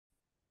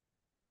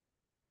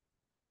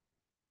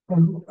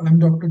Hello, I'm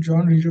Dr.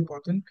 John Rejo,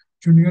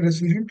 Junior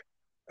Resident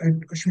at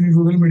Ashwini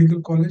Rural Medical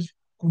College,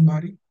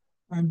 Kumbhari.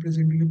 I'm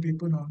presenting a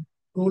paper on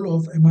role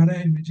of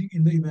MRI imaging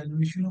in the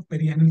evaluation of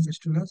perianal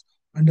fistulas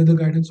under the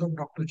guidance of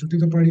Dr. Jyoti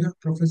Tapadia,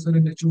 Professor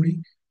and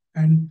HOD,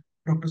 and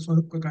Dr.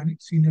 Swarup Kakani,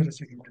 Senior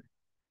Resident.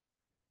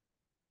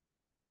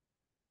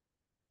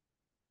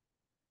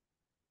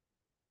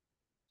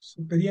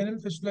 So perianal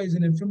fistula is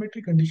an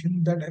inflammatory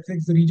condition that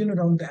affects the region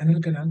around the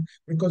anal canal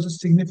and causes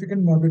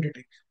significant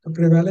morbidity. The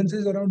prevalence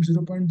is around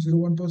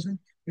 0.01%.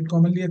 It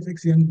commonly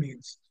affects young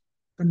males.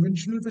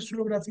 Conventional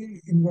fistulography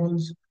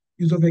involves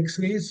use of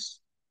X-rays,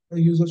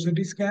 use of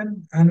CT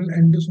scan, anal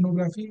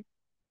endosonography,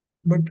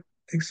 but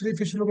X-ray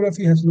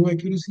fistulography has low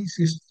accuracy.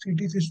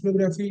 CT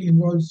fistulography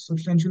involves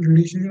substantial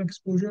radiation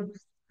exposure.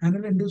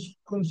 Anal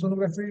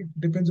endosonography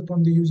depends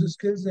upon the user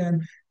skills and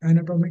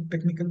anatomic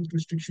technical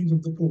restrictions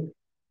of the core.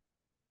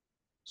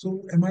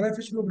 So MRI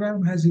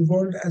fistulogram has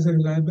evolved as a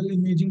reliable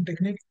imaging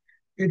technique.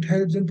 It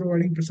helps in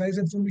providing precise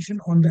information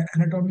on the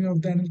anatomy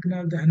of the anal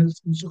canal, the anal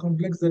sphincter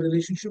complex, the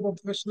relationship of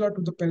the fistula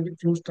to the pelvic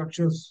floor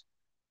structures.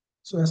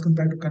 So as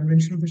compared to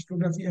conventional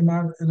fistulography,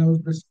 MR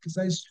allows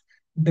precise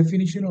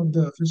definition of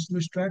the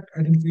fistulous tract,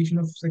 identification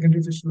of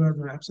secondary fistula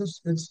or abscess.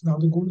 It's now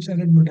the gold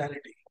standard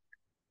modality.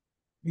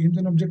 Aims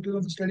and objectives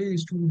of the study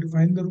is to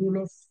define the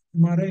role of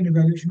MRI in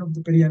evaluation of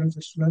the perianal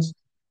fistulas,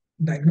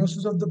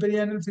 diagnosis of the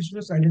perianal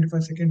fistulas, identify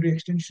secondary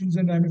extensions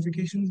and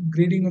ramifications,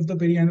 grading of the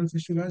perianal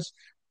fistulas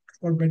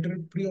for better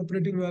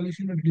preoperative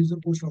evaluation and reduce the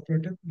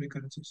postoperative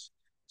recurrences.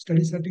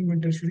 Study setting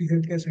with tertiary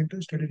healthcare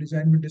centers, study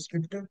design with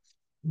descriptor,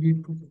 we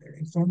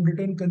informed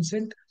written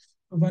consent.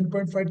 A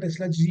 1.5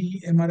 Tesla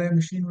GE MRI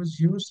machine was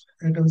used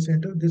at our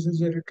center. This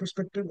is a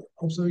retrospective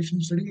observation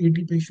study.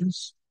 80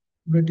 patients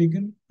were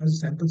taken as a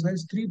sample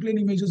size. Three plane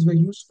images were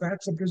used. Fat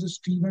suppressors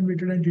T1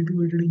 weighted and T2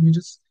 weighted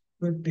images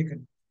were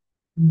taken.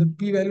 The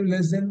p-value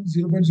less than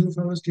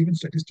 0.05 was taken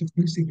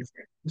statistically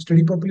significant. The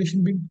study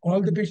population being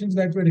all the patients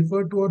that were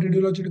referred to our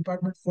radiology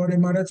department for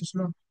MRI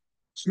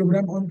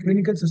fistulogram on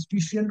clinical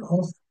suspicion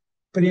of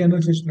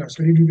perianal fistula.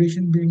 Study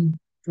duration being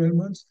 12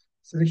 months.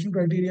 Selection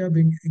criteria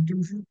being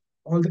inclusion.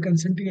 All the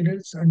consenting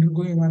adults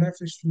undergo MRI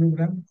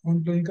fistulogram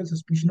on clinical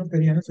suspicion of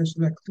perianal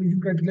fistula. Exclusion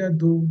criteria,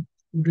 those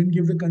who didn't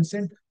give the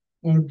consent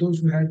or those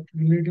who had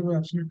relative or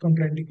absolute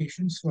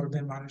contraindications for the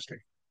MRI study.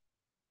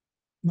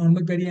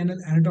 Normal perianal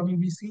anatomy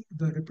we see,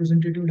 the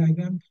representative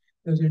diagram,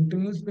 there's the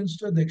internal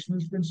sphincter, the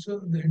external sphincter,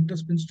 the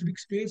intersphincteric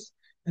space,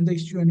 and the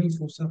ischioanal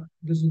fossa.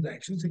 This is the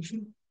axial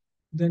section.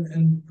 Then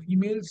in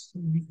females,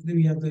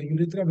 we have the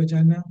urethra,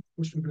 vagina,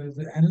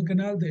 the anal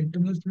canal, the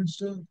internal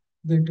sphincter,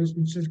 the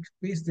intersphincteric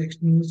space, the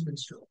external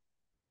sphincter.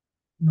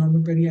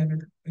 Normal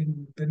perianal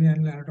in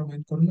perianal anatomy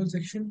and coronal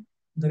section,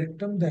 the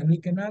rectum, the anal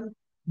canal,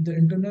 the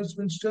internal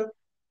sphincter,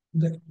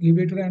 the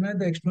levator ani,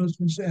 the external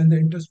sphincter, and the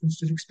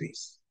intersphincteric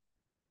space.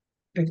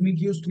 Technique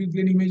used, three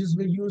plane images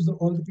were used.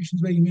 All the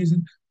patients were imaged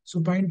in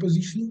supine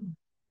position.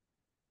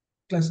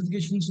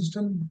 Classification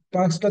system,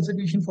 Parkes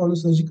classification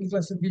follows surgical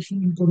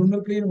classification in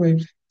coronal plane, while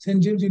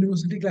St. James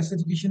University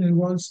classification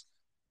involves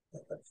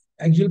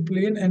axial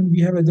plane, and we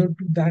have adhered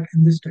to that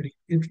in this study.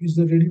 It is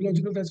the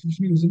radiological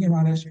classification using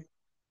MRI.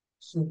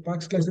 So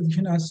Parkes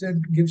classification, as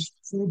said, gives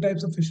four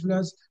types of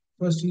fistulas.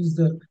 First is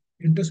the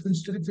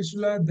intersphincteric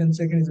fistula, then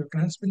second is the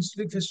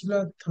transphincteric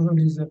fistula, third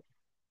is the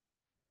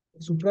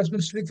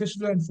suprasphincteric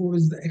fistula, and four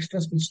is the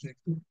extrasphincteric.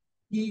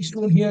 Key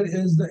stone here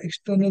is the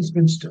external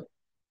sphincter.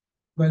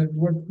 Well,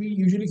 what we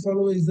usually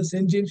follow is the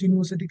St. James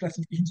University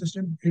classification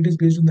system. It is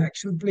based on the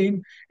axial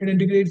plane. It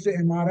integrates the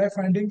MRI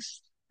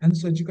findings and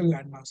surgical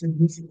landmarks. It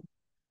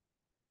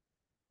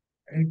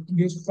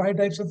gives five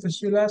types of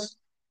fistulas.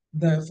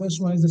 The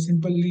first one is the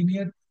simple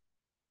linear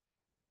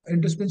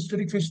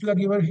intersphincteric fistula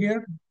given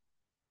here.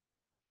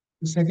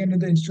 The second is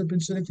the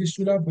intersphincteric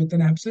fistula with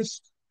an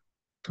abscess.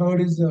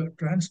 Third is the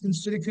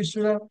transphincteric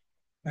fistula,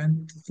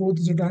 and fourth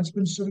is the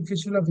transphincteric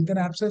fistula with an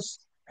abscess,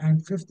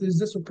 and fifth is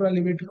the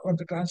supralevator or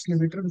the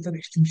translevator with an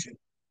extension.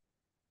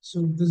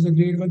 So this is a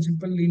grade 1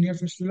 simple linear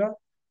fistula,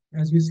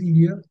 as we see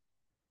here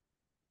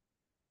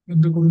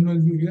in the coronal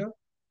view here.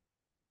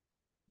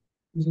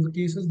 These are the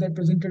cases that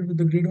presented with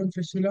the grade 1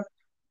 fistula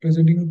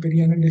presenting with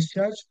perianal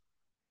discharge.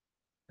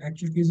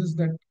 Actual cases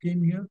that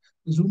came here,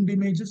 the zoomed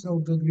images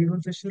of the grade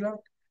 1 fistula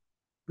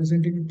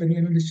presenting with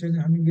perianal discharge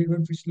having grade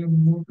 1 fistula.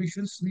 More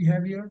patients we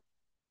have here.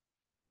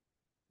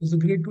 This is a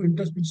grade 2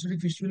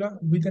 intersphincteric fistula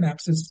with an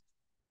abscess.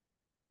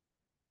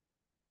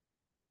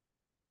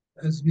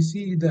 As we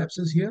see the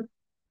abscess here,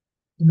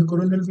 in the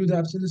coronal view, the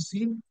abscess is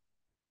seen.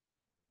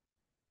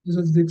 These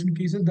are the different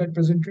cases that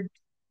presented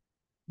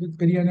with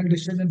perianal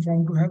discharge and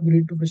found to have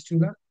grade 2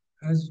 fistula,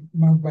 as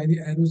marked by the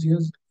arrows here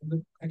in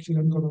the axial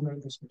and coronal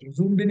hospital.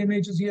 Zoomed in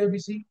images here we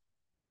see.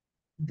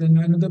 Then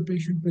another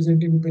patient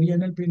presenting with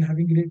perianal pain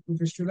having grade 2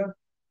 fistula.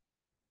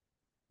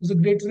 This is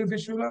a grade 3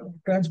 fistula,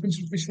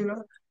 transphincteric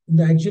fistula in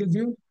the axial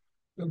view,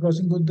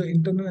 crossing both the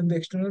internal and the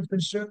external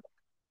sphincter.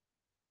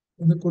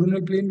 In the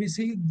coronal plane, we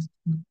see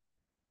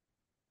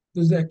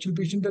this is the actual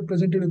patient that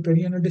presented with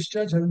perianal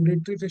discharge having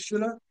grade 3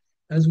 fistula,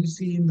 as we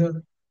see in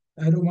the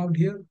arrow marked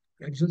here,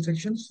 axial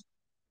sections.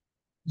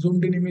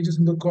 Zoomed in images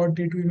in the cord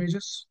T2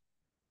 images.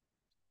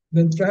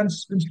 Then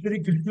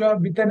transconsiderate fistula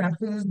with an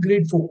abscess is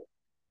grade 4.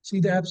 See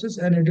the abscess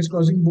and it is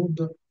causing both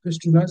the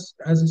fistulas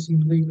as is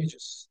seen in the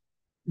images.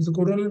 This is the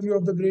coronal view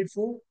of the grade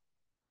 4.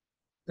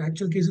 The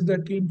actual cases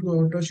that came to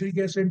our tertiary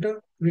care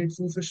center, grade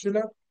 4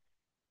 fistula,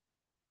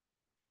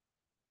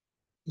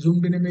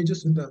 zoomed in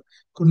images in the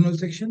coronal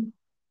section.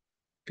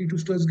 T2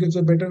 stress gives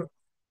a better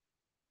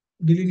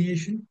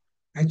delineation.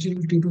 Actual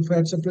T2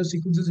 fat suppressed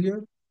sequences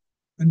here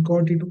and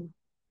cord T2.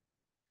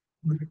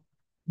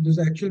 There's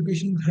the actual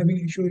patient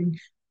having showing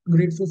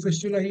grade 4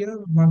 fistula here,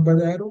 marked by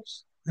the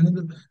arrows, and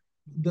then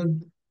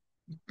the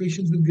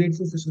patients with grade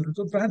 4 fistula.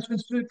 So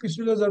transfistulate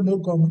fistulas are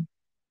more common.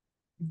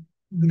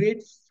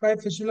 Grade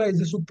 5 fistula is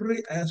a supra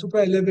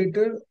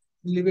elevator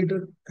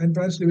and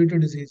translevator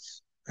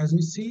disease. As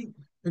we see,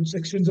 it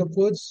extends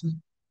upwards,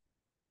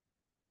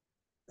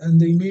 and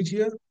the image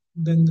here,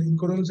 then the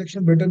coronal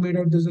section better made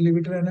out. There's a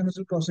levator animal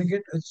crossing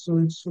it, so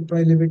it's supra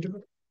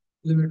elevator.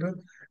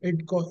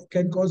 It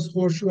can cause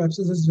horseshoe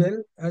abscess as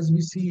well, as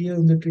we see here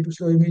in the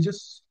tracheostomy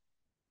images.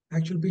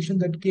 Actual patient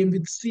that came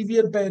with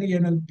severe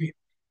perianal pain.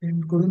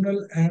 In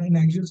coronal and in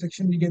axial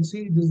section, we can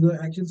see this is the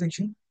axial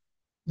section,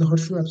 the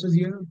horseshoe abscess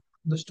here,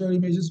 the stir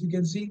images we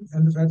can see,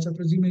 and the fat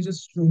suppressed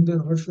images showing the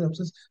horseshoe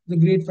abscess, the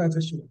grade 5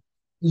 fistula.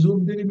 The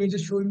zoomed in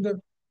images showing the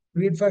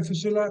grade 5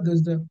 fistula.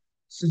 There's the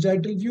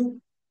sagittal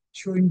view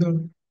showing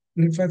the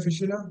grade 5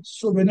 fistula.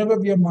 So whenever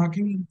we are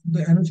marking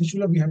the anal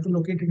fistula, we have to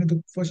locate it in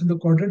the, first in the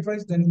quadrant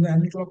wise, then in the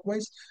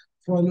anti-clockwise,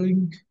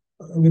 following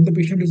when the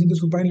patient is in the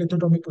supine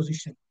lithotomic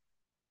position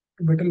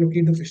to better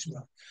locate the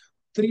fistula.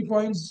 3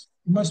 points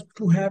must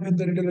to have in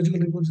the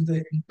radiological reports: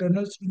 the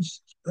internal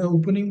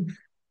opening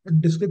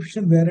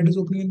description, where it is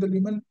opening in the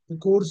lumen, the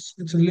course,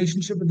 its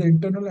relationship with the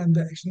internal and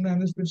the external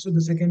anal space, so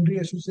the secondary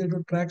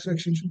associated tracts or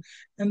extension,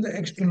 and the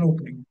external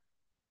opening.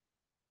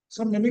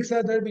 Some mimics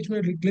are there which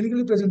may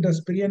clinically present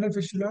as perianal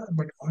fistula,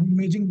 but on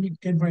imaging we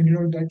can find it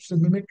out that's a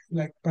mimic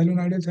like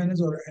pilonidal sinus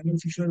or anal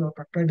fistula or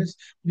proctitis.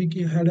 We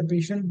had a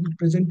patient who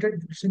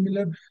presented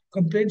similar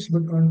complaints,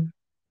 but on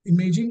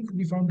imaging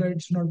we found that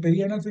it's not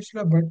perianal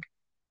fistula, but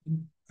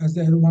as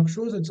the arrow mark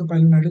shows, it's a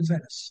pilonidal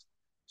sinus.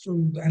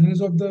 So the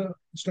analysis of the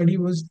study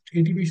was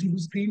 80 patients who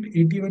screened,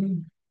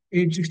 81,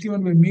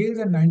 861 were males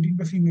and 19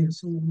 were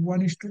females. So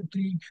 1 is to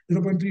 3,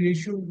 0.3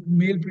 ratio,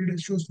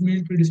 shows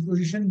male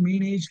predisposition.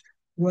 Mean age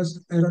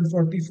was around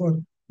 40 for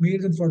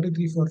males and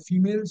 43 for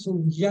females.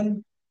 So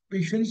young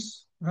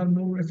patients are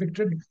more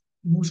affected.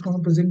 Most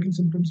common presenting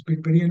symptoms,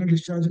 perianal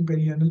discharge and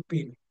perianal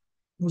pain.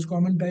 Most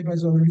common type,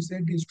 as I already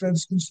said, is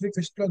transspecific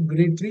fistula,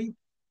 grade 3,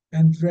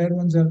 and rare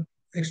ones are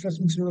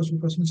extraspecific or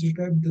supraspecific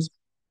type. This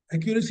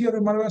accuracy of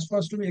MRI was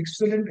supposed to be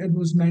excellent. It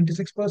was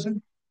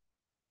 96%.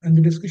 And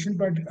the discussion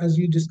part, as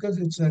we discussed,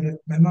 it's an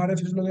MRI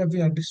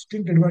physiologically a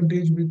distinct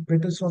advantage with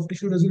better soft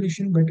tissue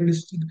resolution, better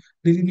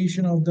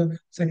delineation of the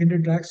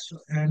secondary tracts,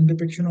 and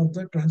depiction of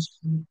the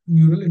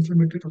transmural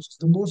inflammatory process.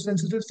 The most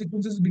sensitive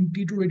sequences being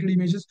T2 weighted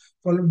images,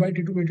 followed by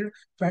T2 weighted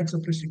fat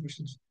suppressed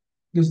sequences.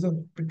 This is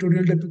the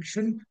pictorial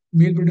depiction.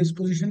 Male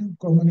predisposition,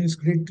 common is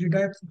grade 3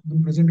 type, the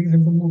presenting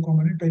symptom more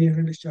common in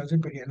perianal discharge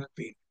and perianal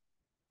pain.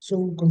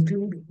 So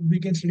conclude, we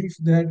can state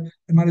that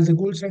MR is a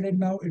gold standard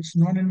now. It's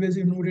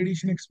non-invasive, no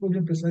radiation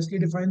exposure, precisely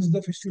defines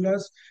the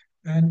fistulas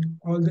and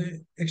all the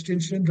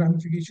extension,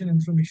 ramification,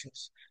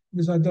 inflammations.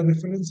 These are the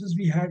references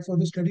we had for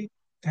the study.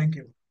 Thank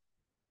you.